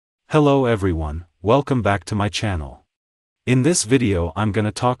Hello everyone, welcome back to my channel. In this video I'm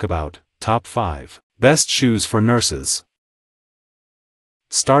gonna talk about top 5 best shoes for nurses.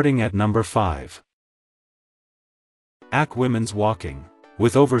 Starting at number 5. Axe Women's Walking.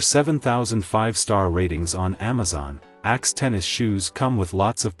 With over 7,000 5-star ratings on Amazon, Axe tennis shoes come with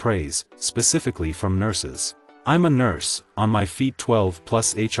lots of praise, specifically from nurses. I'm a nurse, on my feet 12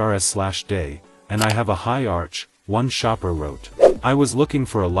 plus HRS/day, and I have a high arch, one shopper wrote. I was looking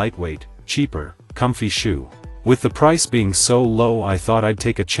for a lightweight, cheaper, comfy shoe. With the price being so low I thought I'd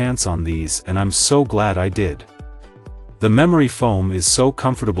take a chance on these and I'm so glad I did. The memory foam is so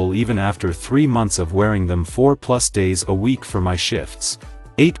comfortable even after 3 months of wearing them 4+ days a week for my shifts.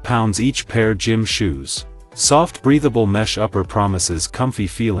 £8 each pair gym shoes. Soft breathable mesh upper promises comfy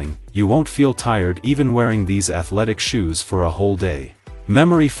feeling, you won't feel tired even wearing these athletic shoes for a whole day.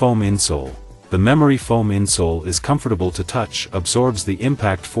 Memory foam insole. The memory foam insole is comfortable to touch, absorbs the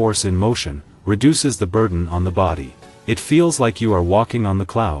impact force in motion, reduces the burden on the body. It feels like you are walking on the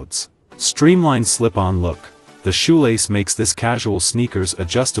clouds. Streamlined slip-on look. The shoelace makes this casual sneakers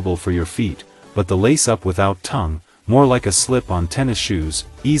adjustable for your feet, but the lace up without tongue, more like a slip on tennis shoes,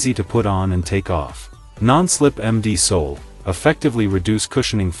 easy to put on and take off. Non-slip MD sole. Effectively reduce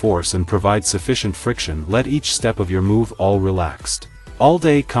cushioning force and provide sufficient friction, let each step of your move all relaxed.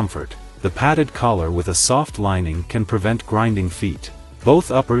 All-day comfort. The padded collar with a soft lining can prevent grinding feet. Both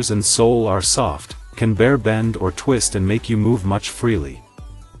uppers and sole are soft, can bear bend or twist and make you move much freely.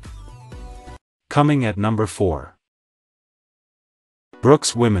 Coming at number 4.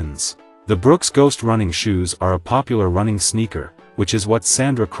 Brooks Women's. The Brooks Ghost running shoes are a popular running sneaker, which is what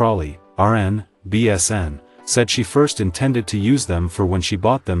Sandra Crawley, RN, BSN, said she first intended to use them for when she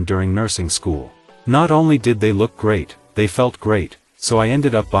bought them during nursing school. Not only did they look great, they felt great. So I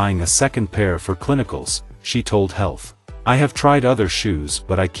ended up buying a second pair for clinicals, she told Health. I have tried other shoes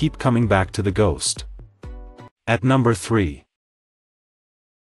but I keep coming back to the Ghost. At number 3.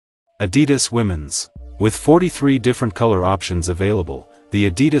 Adidas Women's. With 43 different color options available, the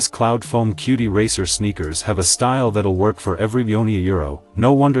Adidas Cloud Foam Cutie Racer sneakers have a style that'll work for every euro.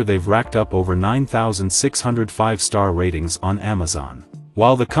 No wonder they've racked up over 9,600 5-star ratings on Amazon.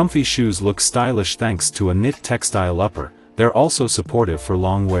 While the comfy shoes look stylish thanks to a knit textile upper, they're also supportive for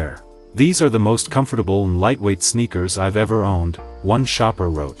long wear. These are the most comfortable and lightweight sneakers I've ever owned, one shopper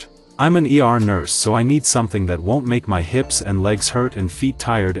wrote. I'm an ER nurse so I need something that won't make my hips and legs hurt and feet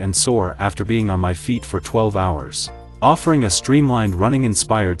tired and sore after being on my feet for 12 hours. Offering a streamlined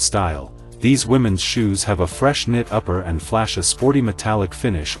running-inspired style, these women's shoes have a fresh knit upper and flash a sporty metallic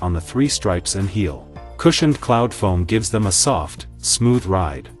finish on the 3 stripes and heel. Cushioned cloud foam gives them a soft, smooth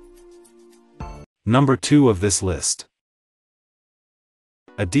ride. Number 2 of this list.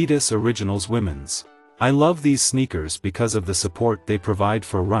 Adidas Originals Women's. I love these sneakers because of the support they provide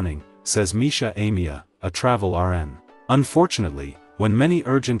for running, says Misha Amia, a travel RN. Unfortunately, when many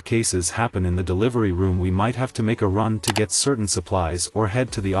urgent cases happen in the delivery room we might have to make a run to get certain supplies or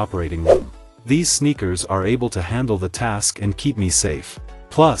head to the operating room. These sneakers are able to handle the task and keep me safe.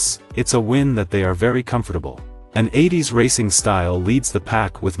 Plus, it's a win that they are very comfortable. An 80s racing style leads the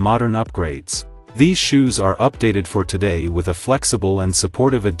pack with modern upgrades. These shoes are updated for today with a flexible and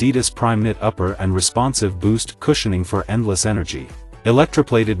supportive Adidas Prime Knit upper and responsive boost cushioning for endless energy.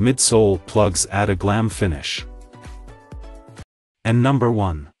 Electroplated midsole plugs add a glam finish. And number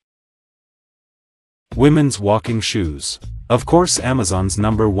 1. Women's Walking Shoes. Of course Amazon's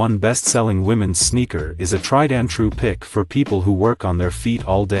number 1 best-selling women's sneaker is a tried-and-true pick for people who work on their feet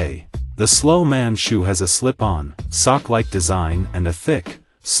all day. The Slow Man shoe has a slip-on, sock-like design and a thick,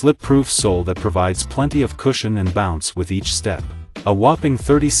 slip-proof sole that provides plenty of cushion and bounce with each step. A whopping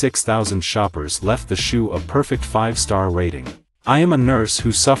 36,000 shoppers left the shoe a perfect 5-star rating. I am a nurse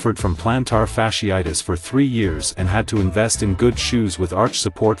who suffered from plantar fasciitis for 3 years and had to invest in good shoes with arch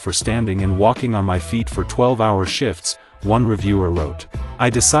support for standing and walking on my feet for 12-hour shifts, one reviewer wrote.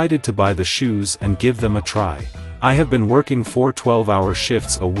 I decided to buy the shoes and give them a try. I have been working 4 12-hour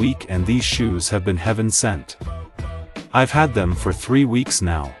shifts a week and these shoes have been heaven sent. I've had them for 3 weeks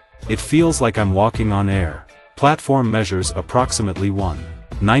now. It feels like I'm walking on air. Platform measures approximately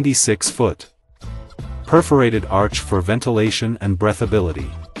 1.96 foot. Perforated arch for ventilation and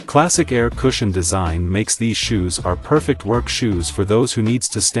breathability. Classic air cushion design makes these shoes are perfect work shoes for those who needs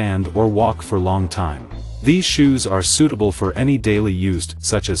to stand or walk for long time. These shoes are suitable for any daily use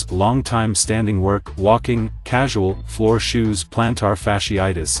such as long time standing work, walking, casual, floor shoes, plantar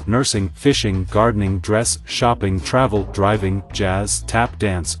fasciitis, nursing, fishing, gardening, dress, shopping, travel, driving, jazz, tap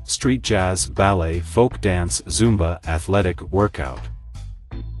dance, street jazz, ballet, folk dance, Zumba, athletic, workout.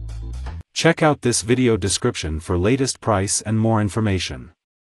 Check out this video description for latest price and more information.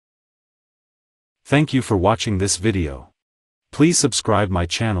 Thank you for watching this video. Please subscribe my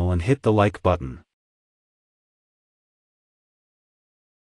channel and hit the like button.